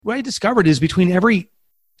what I discovered is between every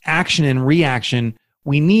action and reaction,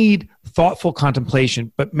 we need thoughtful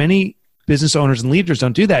contemplation, but many business owners and leaders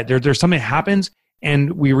don't do that. There's something that happens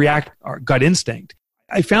and we react our gut instinct.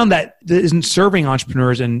 I found that isn't serving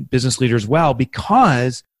entrepreneurs and business leaders well,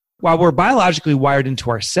 because while we're biologically wired into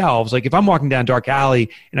ourselves, like if I'm walking down a dark alley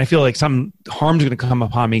and I feel like some harm's going to come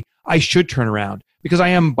upon me, I should turn around because I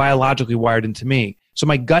am biologically wired into me. So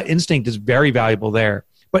my gut instinct is very valuable there.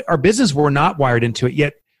 But our business, we're not wired into it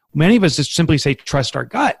yet. Many of us just simply say, trust our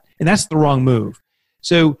gut. And that's the wrong move.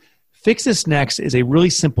 So Fix This Next is a really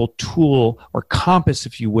simple tool or compass,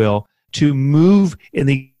 if you will, to move in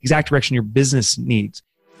the exact direction your business needs.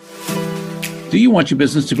 Do you want your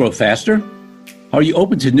business to grow faster? Are you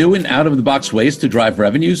open to new and out-of-the-box ways to drive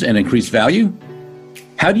revenues and increase value?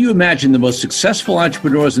 How do you imagine the most successful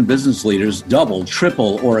entrepreneurs and business leaders double,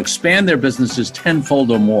 triple, or expand their businesses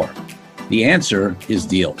tenfold or more? The answer is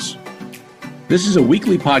deals. This is a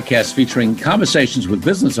weekly podcast featuring conversations with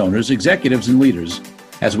business owners, executives, and leaders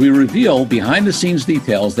as we reveal behind-the-scenes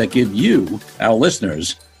details that give you, our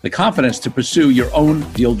listeners, the confidence to pursue your own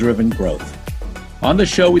deal-driven growth. On the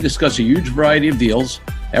show, we discuss a huge variety of deals,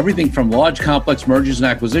 everything from large, complex mergers and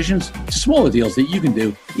acquisitions to smaller deals that you can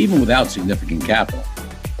do even without significant capital.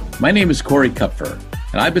 My name is Corey Kupfer,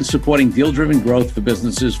 and I've been supporting deal-driven growth for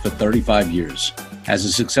businesses for 35 years as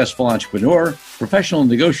a successful entrepreneur, professional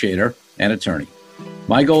negotiator, and attorney.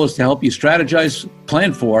 My goal is to help you strategize,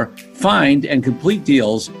 plan for, find, and complete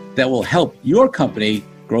deals that will help your company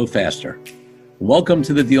grow faster. Welcome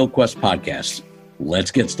to the Deal Quest podcast.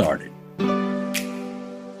 Let's get started.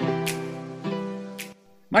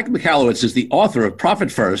 Mike Michalowicz is the author of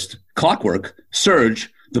Profit First, Clockwork,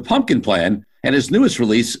 Surge, The Pumpkin Plan, and his newest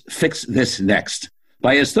release, Fix This Next.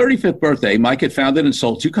 By his 35th birthday, Mike had founded and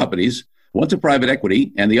sold 2 companies, one to private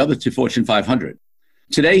equity and the other to Fortune 500.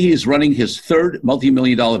 Today, he is running his 3rd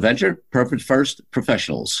multi-million-dollar venture, Profit First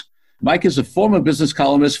Professionals. Mike is a former business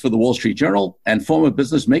columnist for the Wall Street Journal and former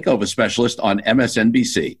business makeover specialist on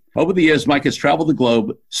MSNBC. Over the years, Mike has traveled the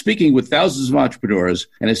globe, speaking with thousands of entrepreneurs,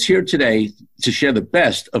 and is here today to share the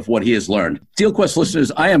best of what he has learned. DealQuest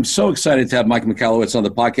listeners, I am so excited to have Mike Michalowicz on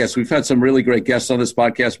the podcast. We've had some really great guests on this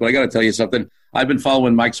podcast, but I got to tell you something. I've been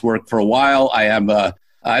following Mike's work for a while.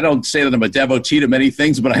 I don't say that I'm a devotee to many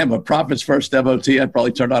things, but I am a Profits First devotee. I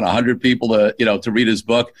probably turned on 100 people to read his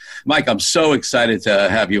book. Mike, I'm so excited to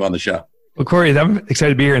have you on the show. Well, Corey, I'm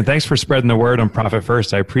excited to be here, and thanks for spreading the word on Profit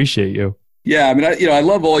First. I appreciate you. Yeah, I mean, I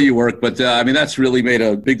love all your work, but that's really made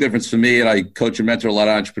a big difference for me. And I coach and mentor a lot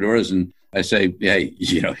of entrepreneurs, and I say, hey,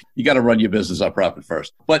 you got to run your business on Profit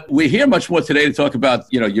First. But we're here much more today to talk about,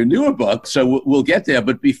 your newer book. So we'll get there.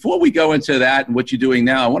 But before we go into that and what you're doing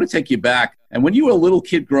now, I want to take you back. And when you were a little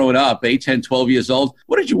kid growing up, 8, 10, 12 years old,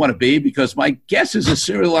 what did you want to be? Because my guess is a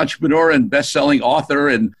serial entrepreneur and best-selling author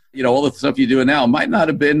and, all the stuff you're doing now might not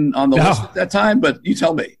have been on the list at that time, but you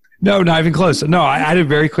tell me. No, not even close. No, I had a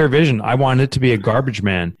very clear vision. I wanted to be a garbage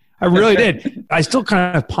man. I really did. I still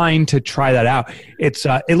kind of pine to try that out.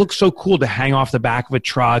 It looks so cool to hang off the back of a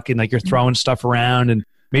truck and like you're throwing stuff around and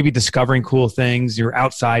maybe discovering cool things. You're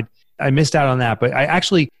outside. I missed out on that. But I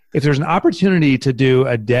actually, if there's an opportunity to do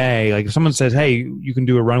a day, like if someone says, hey, you can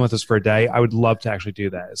do a run with us for a day, I would love to actually do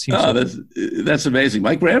that. That's amazing.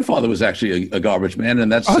 My grandfather was actually a garbage man.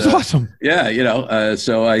 And that's awesome. Yeah,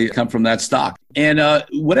 so I come from that stock. And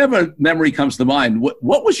whatever memory comes to mind,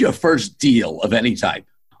 what was your first deal of any type?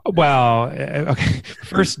 Well, okay.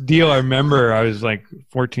 First deal I remember, I was like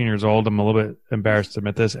 14 years old. I'm a little bit embarrassed to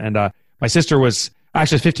admit this. And my sister was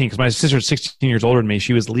actually 15 because my sister's 16 years older than me.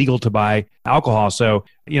 She was legal to buy alcohol. So,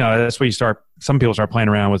 that's where some people start playing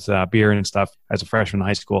around with beer and stuff as a freshman in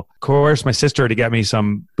high school. Of course, my sister to get me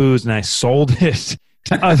some booze and I sold it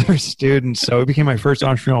to other students. So it became my first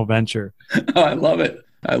entrepreneurial venture. Oh, I love it.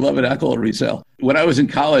 Alcohol resale. When I was in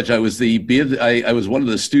college, I was I was one of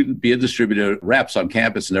the student beer distributor reps on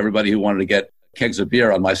campus, and everybody who wanted to get kegs of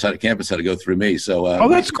beer on my side of campus had to go through me. So,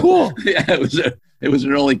 that's cool. Yeah, it was a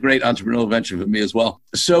really great entrepreneurial venture for me as well.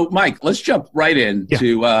 So, Mike, let's jump right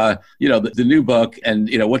into the new book and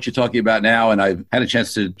what you're talking about now. And I've had a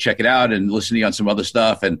chance to check it out and listen to you on some other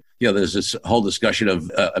stuff. And there's this whole discussion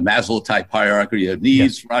of a Maslow type hierarchy of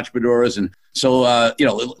needs for entrepreneurs. And so,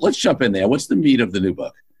 let's jump in there. What's the meat of the new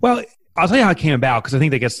book? Well, I'll tell you how it came about because I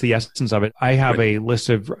think that gets to the essence of it. I have a list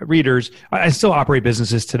of readers. I still operate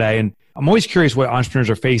businesses today, and I'm always curious what entrepreneurs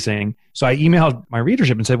are facing. So I emailed my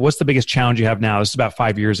readership and said, what's the biggest challenge you have now? This is about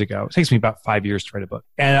 5 years ago. It takes me about 5 years to write a book.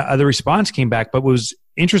 And the response came back, but what was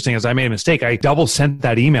interesting is I made a mistake. I double sent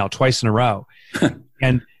that email twice in a row.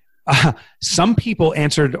 And some people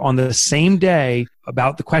answered on the same day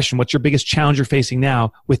about the question, what's your biggest challenge you're facing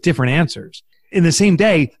now, with different answers. in the same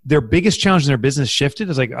day, their biggest challenge in their business shifted.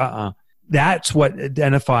 It's like, That's what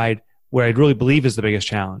identified what I really believe is the biggest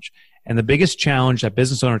challenge. And the biggest challenge that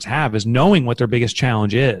business owners have is knowing what their biggest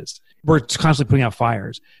challenge is. We're constantly putting out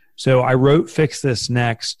fires. So I wrote Fix This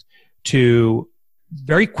Next to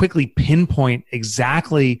very quickly pinpoint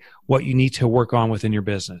exactly what you need to work on within your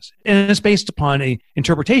business. And it's based upon an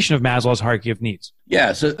interpretation of Maslow's hierarchy of needs.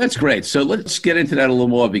 Yeah, so that's great. So let's get into that a little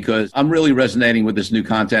more, because I'm really resonating with this new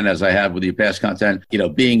content as I have with your past content.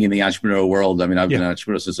 Being in the entrepreneurial world, I mean, I've been an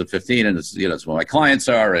entrepreneur since I'm 15, and it's where my clients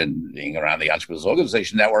are, and being around the Entrepreneurs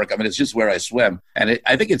Organization Network. I mean, it's just where I swim. And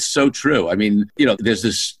I think it's so true. I mean, there's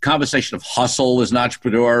this conversation of hustle as an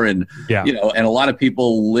entrepreneur, and, and a lot of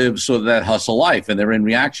people live sort of that hustle life, and they're in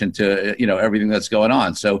reaction to, everything that's going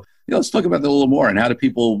on. So, let's talk about that a little more, and how do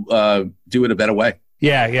people do it a better way?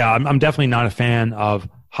 Yeah. I'm definitely not a fan of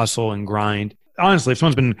hustle and grind. Honestly, if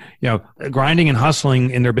someone's been, grinding and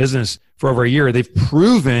hustling in their business for over a year, they've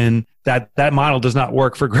proven that model does not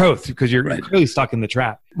work for growth, because you're clearly stuck in the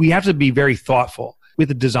trap. We have to be very thoughtful. We have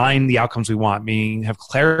to design the outcomes we want, meaning have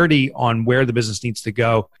clarity on where the business needs to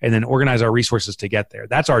go, and then organize our resources to get there.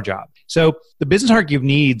 That's our job. So the business hierarchy of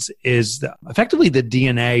needs is effectively the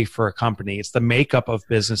DNA for a company. It's the makeup of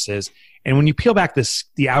businesses. And when you peel back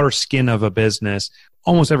the outer skin of a business,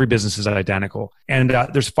 almost every business is identical. And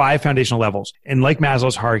there's 5 foundational levels. And like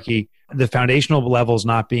Maslow's hierarchy, the foundational levels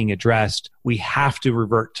not being addressed, we have to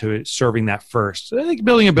revert to serving that first. Like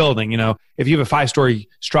building a building, if you have a 5-story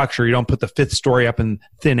structure, you don't put the 5th story up in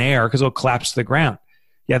thin air because it'll collapse to the ground.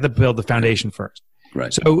 You have to build the foundation first.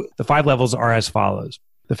 Right. So the 5 levels are as follows.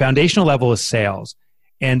 The foundational level is sales.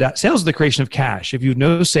 And sales is the creation of cash. If you have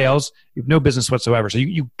no sales, you have no business whatsoever. So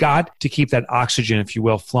you got to keep that oxygen, if you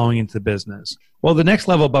will, flowing into the business. Well, the next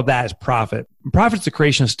level above that is profit. Profit is the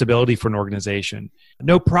creation of stability for an organization.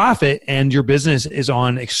 No profit and your business is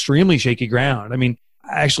on extremely shaky ground. I mean,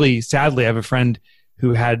 actually, sadly, I have a friend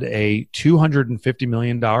who had a $250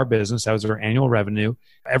 million business. That was their annual revenue.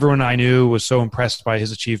 Everyone I knew was so impressed by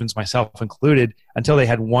his achievements, myself included, until they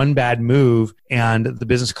had one bad move and the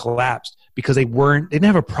business collapsed because they didn't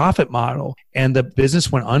have a profit model, and the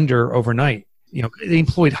business went under overnight. They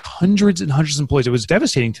employed hundreds and hundreds of employees. It was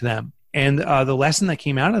devastating to them. And the lesson that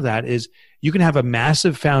came out of that is you can have a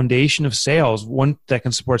massive foundation of sales, one that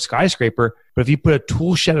can support skyscraper, but if you put a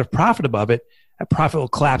tool shed of profit above it, that profit will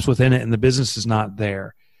collapse within it and the business is not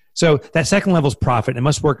there. So that second level is profit. It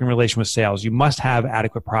must work in relation with sales. You must have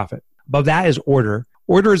adequate profit. Above that is order.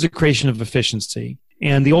 Order is a creation of efficiency.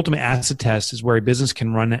 And the ultimate asset test is where a business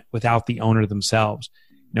can run it without the owner themselves.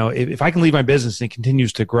 If I can leave my business and it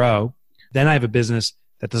continues to grow, then I have a business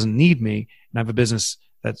that doesn't need me, and I have a business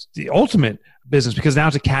that's the ultimate business, because now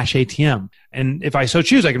it's a cash ATM. And if I so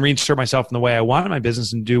choose, I can reinsert myself in the way I want in my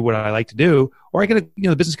business and do what I like to do, or I can,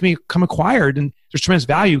 the business can become acquired, and there's tremendous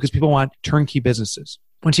value because people want turnkey businesses.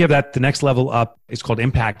 Once you have that, the next level up is called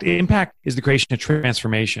impact. Impact is the creation of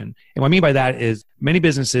transformation. And what I mean by that is many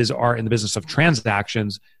businesses are in the business of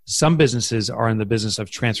transactions. Some businesses are in the business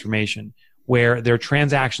of transformation, where their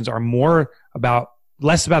transactions are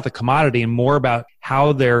less about the commodity and more about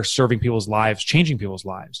how they're serving people's lives, changing people's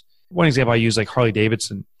lives. One example I use, like Harley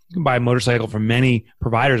Davidson. You can buy a motorcycle from many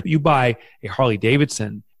providers, but you buy a Harley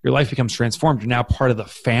Davidson, your life becomes transformed. You're now part of the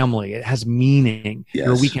family. It has meaning. Yes.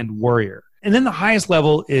 You're a weekend warrior. And then the highest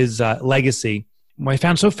level is legacy. What I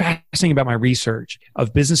found so fascinating about my research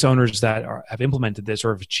of business owners that have implemented this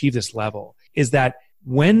or have achieved this level is that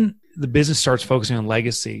when the business starts focusing on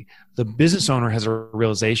legacy, the business owner has a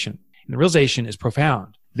realization. And the realization is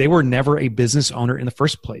profound. They were never a business owner in the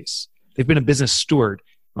first place. They've been a business steward.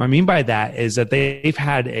 What I mean by that is that they've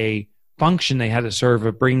had a function they had to serve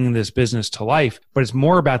of bringing this business to life, but it's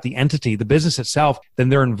more about the entity, the business itself, than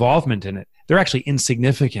their involvement in it. They're actually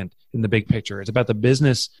insignificant in the big picture. It's about the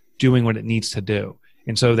business doing what it needs to do.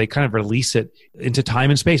 And so they kind of release it into time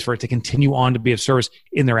and space for it to continue on to be of service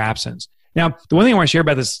in their absence. Now, the one thing I want to share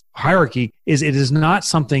about this hierarchy is it is not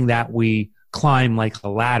something that we climb like a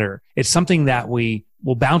ladder. It's something that we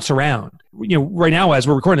will bounce around. Right now, as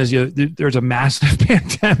we're recording this, there's a massive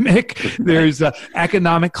pandemic. There's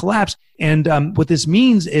economic collapse. And what this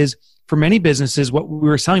means is for many businesses, what we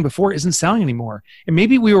were selling before isn't selling anymore. And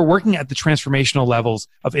maybe we were working at the transformational levels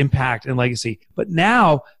of impact and legacy. But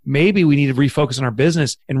now maybe we need to refocus on our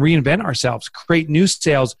business and reinvent ourselves, create new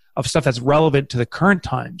sales of stuff that's relevant to the current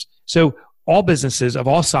times. So all businesses of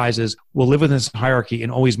all sizes will live within this hierarchy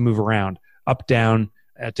and always move around, up, down,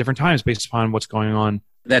 at different times based upon what's going on.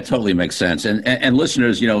 That totally makes sense. And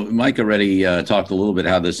listeners, Mike already talked a little bit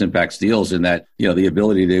how this impacts deals, in that, the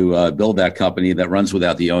ability to build that company that runs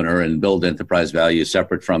without the owner and build enterprise value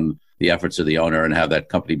separate from the efforts of the owner and have that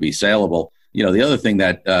company be saleable. The other thing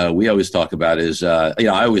that we always talk about is, I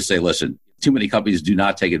always say, listen, too many companies do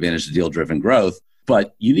not take advantage of deal-driven growth,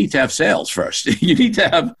 but you need to have sales first. You need to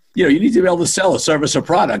have, you need to be able to sell a service or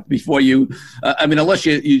product before you, unless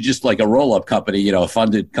you just like a roll-up company, a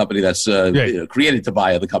funded company that's created to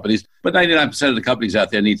buy other companies. But 99% of the companies out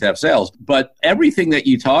there need to have sales. But everything that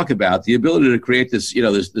you talk about, the ability to create this,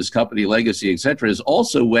 this company legacy, et cetera, is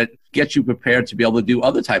also what gets you prepared to be able to do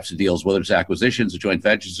other types of deals, whether it's acquisitions or joint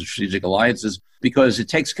ventures or strategic alliances, because it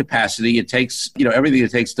takes capacity. It takes, everything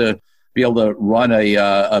it takes to be able to run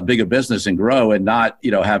a bigger business and grow and not,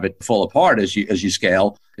 have it fall apart as you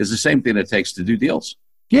scale is the same thing it takes to do deals.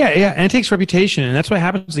 Yeah. And it takes reputation. And that's what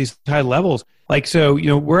happens at these high levels.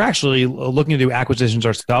 We're actually looking to do acquisitions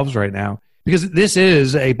ourselves right now because this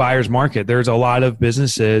is a buyer's market. There's a lot of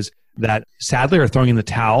businesses that sadly are throwing in the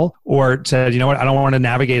towel or said, you know what, I don't want to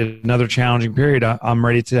navigate another challenging period. I'm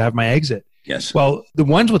ready to have my exit. Yes. Well, the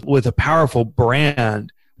ones with a powerful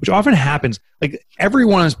brand, which often happens, like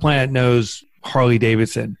everyone on this planet knows Harley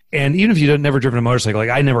Davidson. And even if you've never driven a motorcycle, like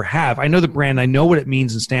I never have, I know the brand, I know what it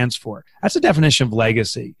means and stands for. That's the definition of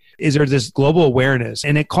legacy. Is there this global awareness?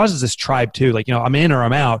 And it causes this tribe too. I'm in or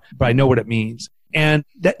I'm out, but I know what it means. And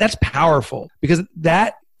that's powerful because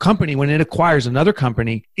that company, when it acquires another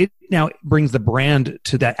company, it now brings the brand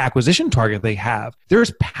to that acquisition target they have.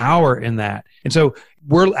 There's power in that. And so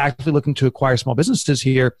we're actively looking to acquire small businesses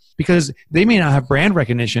here because they may not have brand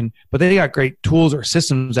recognition, but they got great tools or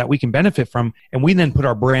systems that we can benefit from. And we then put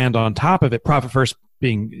our brand on top of it. Profit First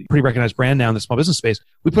being a pretty recognized brand now in the small business space.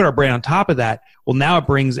 We put our brand on top of that. Well, now it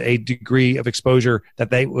brings a degree of exposure that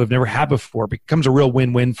they have never had before. It becomes a real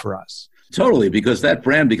win-win for us. Totally, because that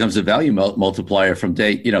brand becomes a value multiplier from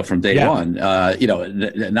day one.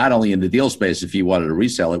 Not only in the deal space if you wanted to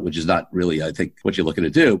resell it, which is not really, I think, what you're looking to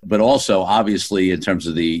do, but also obviously in terms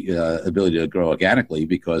of the ability to grow organically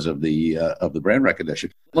because of the brand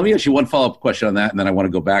recognition. Let me ask you one follow-up question on that, and then I want to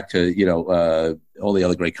go back to all the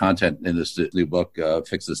other great content in this new book,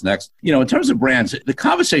 Fix This Next. In terms of brands, the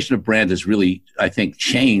conversation of brand has really, I think,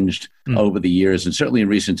 changed over the years, and certainly in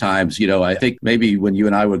recent times. I think maybe when you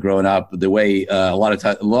and I were growing up, the way a lot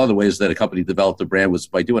of the ways that a company developed a brand was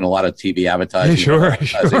by doing a lot of TV advertising. Sure.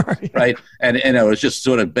 Right? And it was just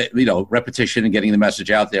sort of repetition and getting the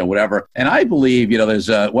message out there and whatever. And I believe there's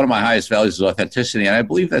one of my highest values is authenticity, and I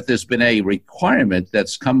believe that there's been a requirement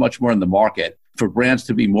that's come much more in the market for brands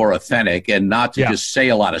to be more authentic and not to just say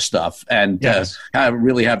a lot of stuff and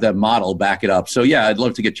really have that model back it up. So I'd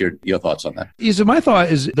love to get your thoughts on that. So my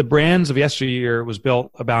thought is the brands of yesteryear was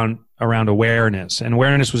built around awareness, and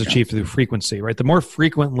awareness was achieved through frequency, right? The more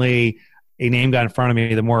frequently a name got in front of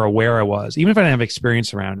me, the more aware I was, even if I didn't have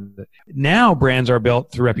experience around it. Now brands are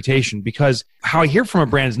built through reputation because how I hear from a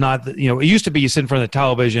brand is not, it used to be you sit in front of the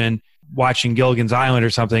television watching Gilligan's Island or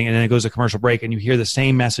something, and then it goes to commercial break and you hear the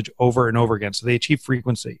same message over and over again. So they achieve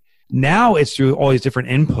frequency. Now it's through all these different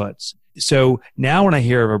inputs. So now when I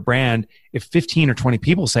hear of a brand, if 15 or 20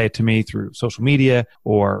 people say it to me through social media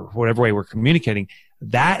or whatever way we're communicating,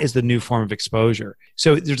 that is the new form of exposure.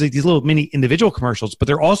 So there's like these little mini individual commercials, but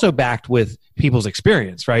they're also backed with people's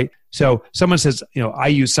experience, right? So someone says, I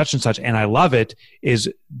use such and such and I love it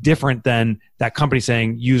is different than that company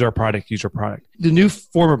saying, use our product. The new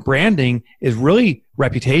form of branding is really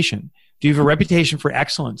reputation. Do you have a reputation for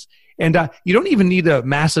excellence? And you don't even need a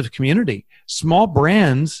massive community. Small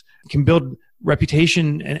brands can build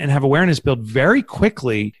reputation and have awareness built very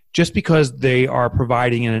quickly just because they are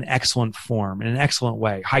providing in an excellent form, in an excellent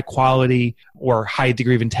way, high quality or high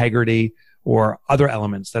degree of integrity or other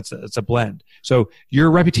elements. That's a blend. So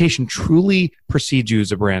your reputation truly precedes you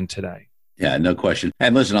as a brand today. Yeah, no question.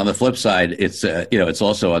 And listen, on the flip side, it's it's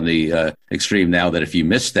also on the extreme now that if you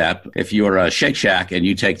misstep, if you're a Shake Shack and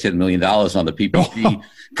you take $10 million on the PPP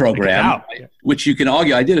program, which you can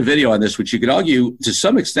argue, I did a video on this, which you could argue to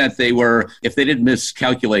some extent if they didn't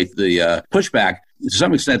miscalculate the pushback, to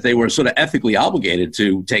some extent they were sort of ethically obligated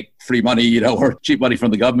to take free money, or cheap money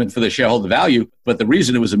from the government for the shareholder value. But the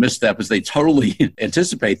reason it was a misstep is they totally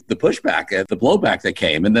anticipate the pushback, the blowback that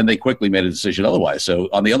came, and then they quickly made a decision otherwise. So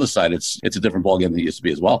on the other side, it's a different ballgame than it used to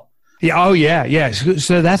be as well. Yeah. Oh, yeah.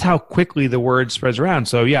 So that's how quickly the word spreads around.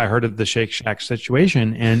 So I heard of the Shake Shack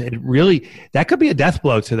situation, and it really, that could be a death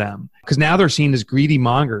blow to them because now they're seen as greedy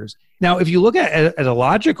mongers. Now, if you look at a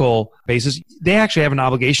logical basis, they actually have an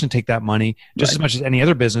obligation to take that money just as much as any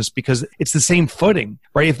other business because it's the same footing,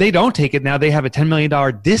 right? If they don't take it, now they have a $10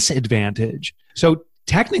 million disadvantage. So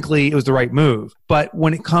technically, it was the right move. But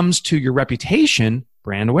when it comes to your reputation,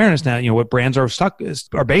 brand awareness now. What brands are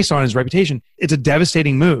based on is reputation. It's a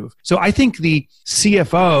devastating move. So I think the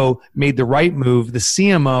CFO made the right move. The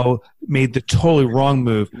CMO made the totally wrong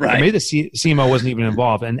move. Right. Maybe the CMO wasn't even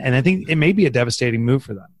involved. And I think it may be a devastating move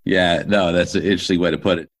for them. Yeah, no, that's an interesting way to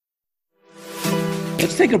put it.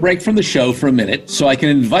 Let's take a break from the show for a minute so I can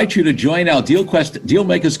invite you to join our DealQuest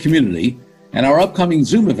Dealmakers community and our upcoming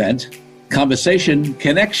Zoom event, Conversation,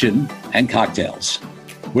 Connection, and Cocktails.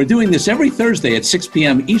 We're doing this every Thursday at 6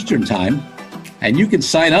 p.m. Eastern Time, and you can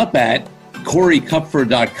sign up at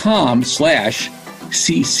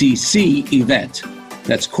CoreyKupfer.com/CCC event.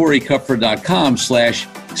 That's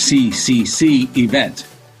CoreyKupfer.com/CCC event.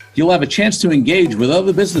 You'll have a chance to engage with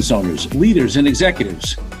other business owners, leaders, and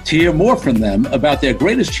executives to hear more from them about their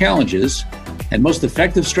greatest challenges and most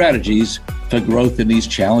effective strategies for growth in these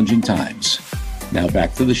challenging times. Now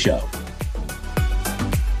back to the show.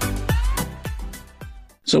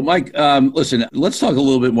 So, Mike, listen, let's talk a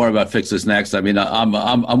little bit more about Fix This Next. I mean,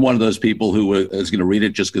 I'm one of those people who is going to read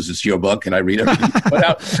it just because it's your book and I read everything you put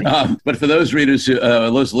out. But for those readers,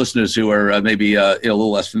 those listeners who are maybe a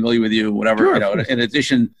little less familiar with you, whatever, Sure. In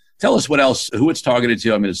addition, tell us what else, who it's targeted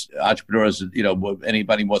to. I mean, it's entrepreneurs,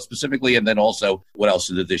 anybody more specifically, and then also what else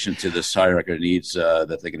in addition to this hierarchy of needs that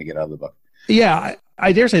they're going to get out of the book. Yeah,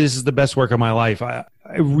 I dare say this is the best work of my life. I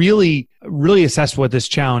really, really assessed what this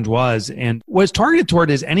challenge was. And what it's targeted toward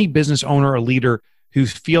is any business owner or leader who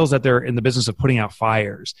feels that they're in the business of putting out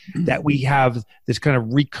fires, that we have this kind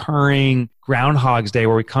of recurring Groundhog's Day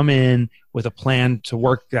where we come in with a plan to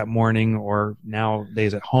work that morning or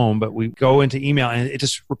nowadays at home, but we go into email and it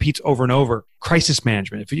just repeats over and over. Crisis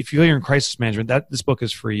management. If you feel you're in crisis management, this book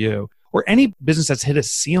is for you. Or any business that's hit a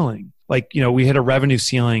ceiling, like, we hit a revenue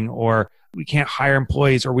ceiling or we can't hire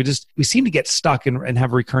employees, or we seem to get stuck and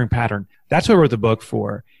have a recurring pattern. That's what I wrote the book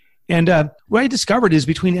for. And what I discovered is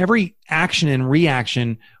between every action and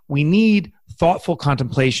reaction, we need thoughtful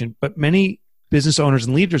contemplation. But many business owners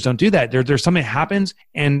and leaders don't do that. There's something that happens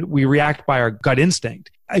and we react by our gut instinct.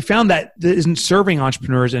 I found that isn't serving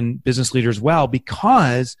entrepreneurs and business leaders well,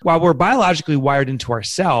 because while we're biologically wired into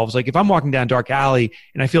ourselves, like if I'm walking down a dark alley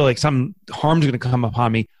and I feel like some harm's going to come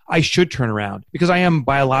upon me, I should turn around because I am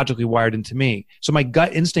biologically wired into me. So my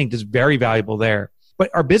gut instinct is very valuable there.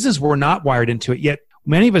 But our business, we're not wired into it yet.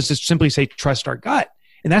 Many of us just simply say, trust our gut.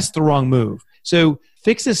 And that's the wrong move. So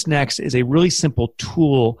Fix This Next is a really simple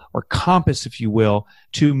tool or compass, if you will,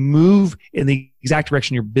 to move in the exact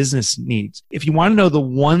direction your business needs. If you want to know the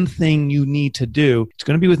one thing you need to do, it's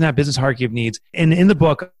going to be within that business hierarchy of needs. And in the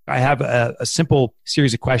book, I have a simple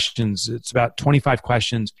series of questions. It's about 25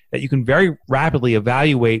 questions that you can very rapidly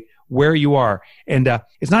evaluate where you are. And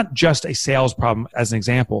it's not just a sales problem, as an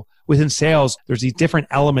example. Within sales, there's these different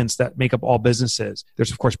elements that make up all businesses.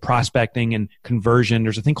 There's, of course, prospecting and conversion.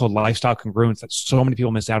 There's a thing called lifestyle congruence that so many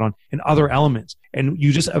people miss out on, and other elements. And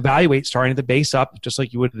you just evaluate starting at the base up, just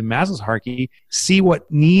like you would in Maslow's hierarchy, see what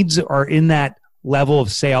needs are in that level of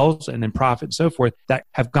sales and then profit and so forth that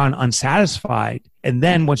have gone unsatisfied. And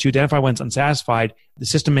then once you identify one's unsatisfied, the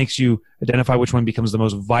system makes you identify which one becomes the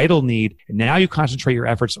most vital need. And now you concentrate your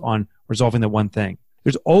efforts on resolving the one thing.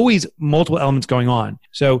 There's always multiple elements going on.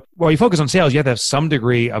 So while you focus on sales, you have to have some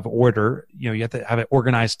degree of order. You have to have it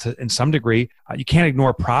organized in some degree. You can't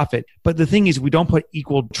ignore profit. But the thing is, we don't put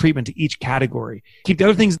equal treatment to each category. Keep the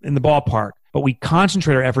other things in the ballpark, but we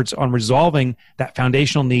concentrate our efforts on resolving that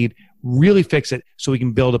foundational need, really fix it so we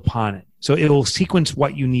can build upon it. So it will sequence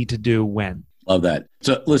what you need to do when. Love that.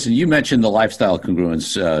 So listen, you mentioned the lifestyle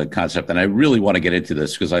congruence concept, and I really want to get into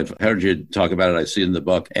this because I've heard you talk about it. I see it in the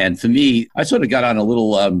book. And for me, I sort of got on a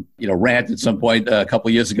little, rant at some point a couple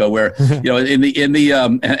of years ago where, and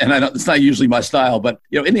I don't, it's not usually my style, but,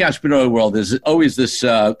 in the entrepreneurial world, there's always this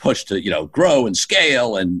push to, grow and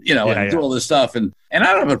scale and, and do all this stuff. And I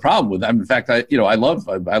don't have a problem with that. In fact, I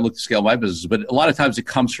look to scale my business, but a lot of times it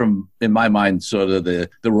comes from, in my mind, sort of the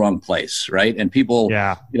wrong place, right? And people,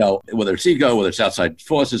 whether it's ego, whether it's outside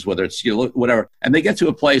forces, whether it's whatever, and they get to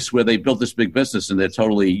a place where they built this big business and they're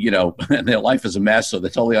totally, and their life is a mess, so they're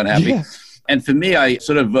totally unhappy. Yeah. And for me, I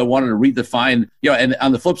sort of wanted to redefine, and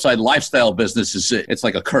on the flip side, lifestyle business it's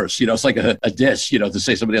like a curse, it's like a diss, to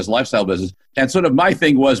say somebody has a lifestyle business. And sort of my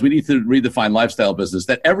thing was we need to redefine lifestyle business,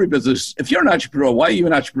 that every business, if you're an entrepreneur, why are you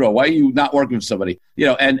an entrepreneur? Why are you not working with somebody?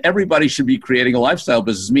 And everybody should be creating a lifestyle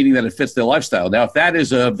business, meaning that it fits their lifestyle. Now, if that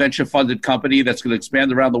is a venture funded company that's going to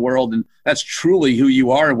expand around the world and that's truly who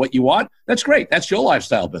you are and what you want, that's great. That's your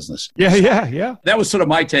lifestyle business. Yeah. That was sort of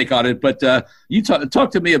my take on it. But you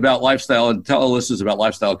talk to me about lifestyle and tell our listeners about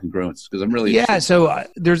lifestyle congruence, because I'm really interested. So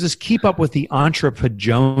there's this keep up with the Entrepreneur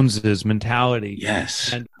Joneses mentality.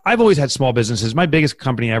 Yes. And I've always had small businesses. My biggest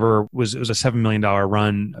company ever was a $7 million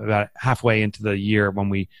run about halfway into the year when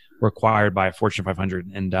we were acquired by a Fortune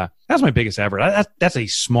 500. And that's my biggest ever. That's a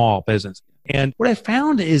small business. And what I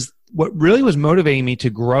found is what really was motivating me to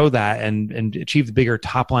grow that and achieve the bigger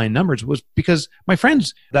top line numbers was because my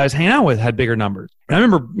friends that I was hanging out with had bigger numbers. And I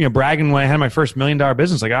remember, bragging when I had my first $1 million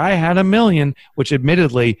business, like I had $1 million, which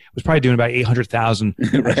admittedly was probably doing about 800,000.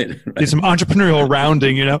 Right. Did some entrepreneurial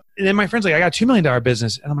rounding, And then my friends like, I got a $2 million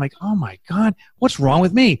business. And I'm like, oh my God, what's wrong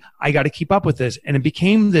with me? I got to keep up with this. And it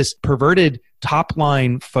became this perverted top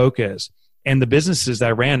line focus. And the businesses that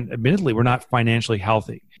I ran, admittedly, were not financially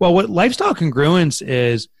healthy. Well, what lifestyle congruence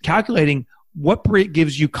is calculating what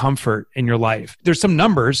gives you comfort in your life. There's some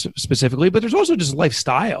numbers specifically, but there's also just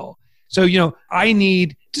lifestyle. So, I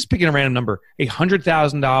need, just picking a random number,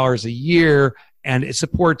 $100,000 a year, and it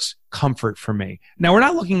supports comfort for me. Now, we're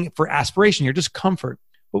not looking for aspiration here, just comfort.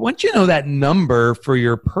 But once you know that number for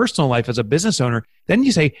your personal life as a business owner, then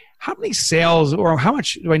you say, how many sales or how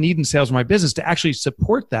much do I need in sales for my business to actually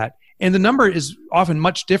support that? And the number is often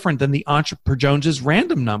much different than the Entrepreneur Jones's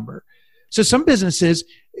random number. So some businesses,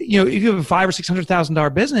 if you have a $500,000 or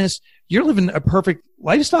 $600,000 business, you're living a perfect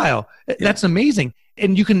lifestyle. Yeah. That's amazing.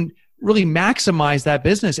 And you can really maximize that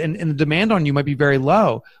business and the demand on you might be very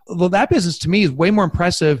low. Although that business to me is way more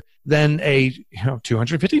impressive than a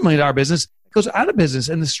 $250 million business that goes out of business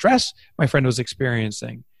and the stress my friend was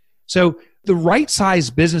experiencing. So the right size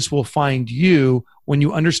business will find you when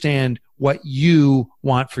you understand what you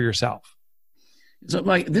want for yourself. So,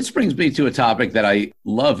 Mike, this brings me to a topic that I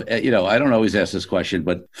love. I don't always ask this question,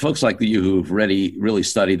 but folks like you who've really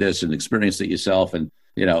studied this and experienced it yourself, and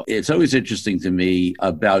it's always interesting to me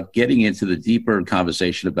about getting into the deeper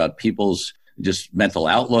conversation about people's just mental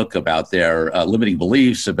outlook, about their limiting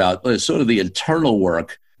beliefs, about sort of the internal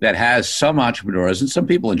work that has some entrepreneurs and some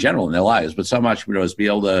people in general in their lives, but some entrepreneurs be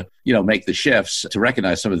able to, make the shifts to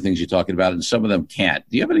recognize some of the things you're talking about, and some of them can't.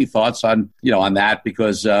 Do you have any thoughts on that?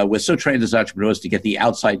 Because we're so trained as entrepreneurs to get the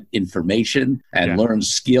outside information and learn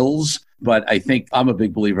skills. But I think I'm a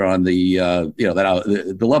big believer on the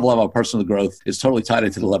level of our personal growth is totally tied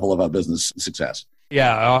into the level of our business success.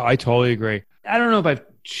 Yeah, I totally agree. I don't know if I have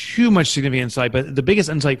too much significant insight, but the biggest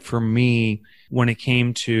insight for me when it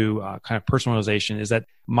came to kind of personalization is that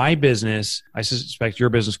my business, I suspect your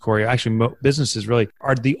business, Corey, actually businesses really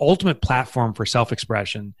are the ultimate platform for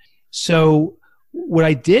self-expression. So what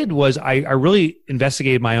I did was I really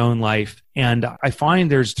investigated my own life, and I find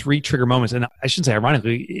there's 3 trigger moments. And I shouldn't say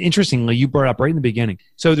ironically, interestingly, you brought it up right in the beginning.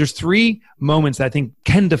 So there's 3 moments that I think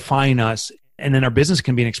can define us, and then our business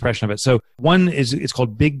can be an expression of it. So one is, it's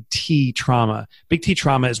called big T trauma. Big T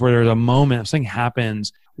trauma is where there's a moment, something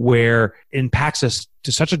happens where it impacts us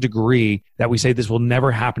to such a degree that we say this will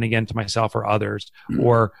never happen again to myself or others,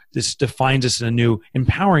 or this defines us in a new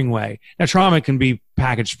empowering way. Now, trauma can be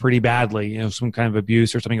packaged pretty badly, some kind of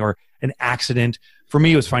abuse or something, or an accident. For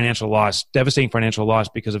me, it was financial loss, devastating financial loss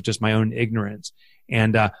because of just my own ignorance.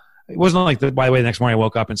 And it wasn't like, by the way, the next morning I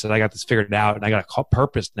woke up and said, I got this figured out and I got a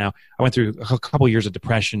purpose now. I went through a couple of years of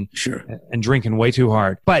depression and drinking way too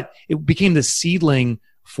hard. But it became the seedling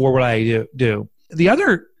for what I do. The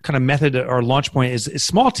other kind of method or launch point is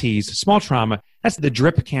small T's, small trauma. That's the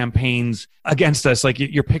drip campaigns against us. Like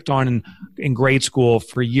you're picked on in grade school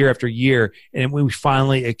for year after year. And when we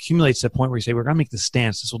finally accumulate to the point where you say, we're going to make the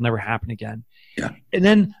stance, this will never happen again. Yeah. And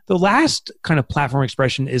then the last kind of platform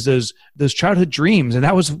expression is those childhood dreams. And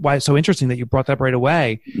that was why it's so interesting that you brought that up right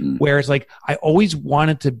away, where it's like, I always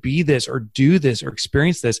wanted to be this or do this or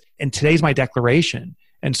experience this. And today's my declaration.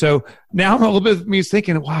 And so now a little bit of me is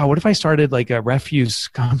thinking, wow, what if I started like a refuse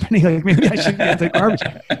company? Like maybe I should get the garbage.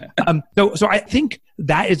 So I think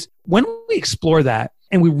that is when we explore that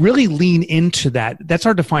and we really lean into that, that's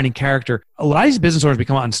our defining character. A lot of these business owners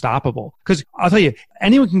become unstoppable because I'll tell you,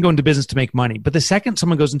 anyone can go into business to make money. But the second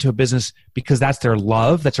someone goes into a business because that's their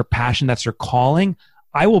love, that's their passion, that's their calling,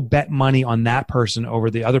 I will bet money on that person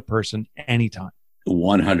over the other person anytime.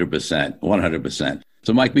 100%. 100%.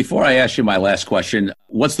 So, Mike, before I ask you my last question,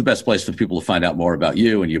 what's the best place for people to find out more about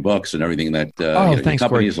you and your books and everything that thanks, your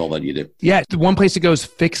company is all that you do? Yeah, the one place to go is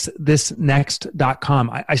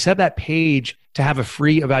fixthisnext.com. I set that page to have a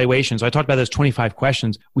free evaluation. So I talked about those 25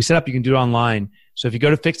 questions. We set up, you can do it online. So if you go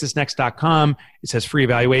to fixthisnext.com, it says free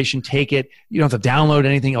evaluation, take it. You don't have to download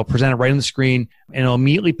anything. It'll present it right on the screen and it'll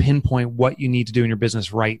immediately pinpoint what you need to do in your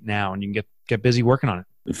business right now. And you can get busy working on it.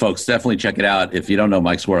 Folks, definitely check it out. If you don't know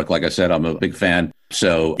Mike's work, like I said, I'm a big fan.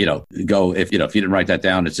 So, go, if you didn't write that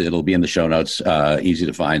down, it'll be in the show notes, easy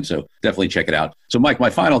to find. So definitely check it out. So Mike, my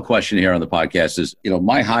final question here on the podcast is,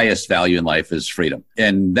 my highest value in life is freedom.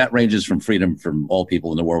 And that ranges from freedom from all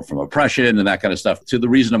people in the world, from oppression and that kind of stuff, to the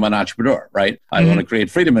reason I'm an entrepreneur, right? I want to create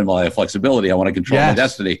freedom in my life, flexibility. I want to control my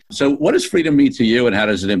destiny. So what does freedom mean to you, and how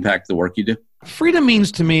does it impact the work you do? Freedom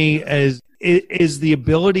means to me is the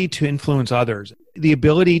ability to influence others, the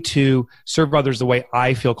ability to serve others the way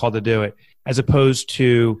I feel called to do it, as opposed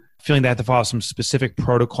to feeling that I have to follow some specific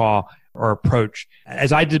protocol or approach.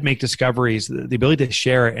 As I did make discoveries, the ability to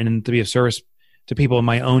share it and to be of service to people in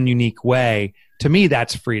my own unique way, to me,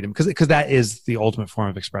 that's freedom, because that is the ultimate form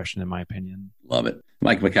of expression, in my opinion. Love it.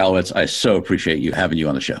 Mike Michalowicz, I so appreciate having you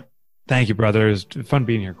on the show. Thank you, brother. It was fun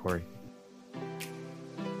being here, Corey.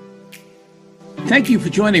 Thank you for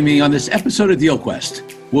joining me on this episode of Deal Quest,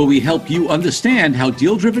 where we help you understand how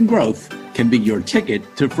deal-driven growth can be your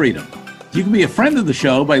ticket to freedom. You can be a friend of the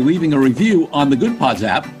show by leaving a review on the Good Pods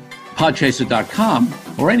app, podchaser.com,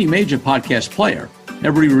 or any major podcast player.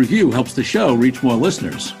 Every review helps the show reach more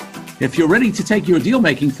listeners. If you're ready to take your deal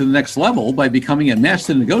making to the next level by becoming a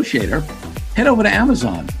master negotiator, head over to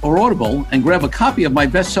Amazon or Audible and grab a copy of my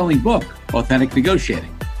best-selling book, Authentic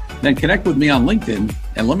Negotiating. Then connect with me on LinkedIn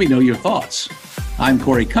and let me know your thoughts. I'm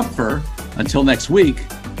Corey Kupfer. Until next week,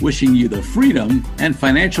 wishing you the freedom and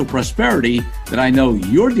financial prosperity that I know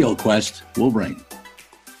your Deal Quest will bring.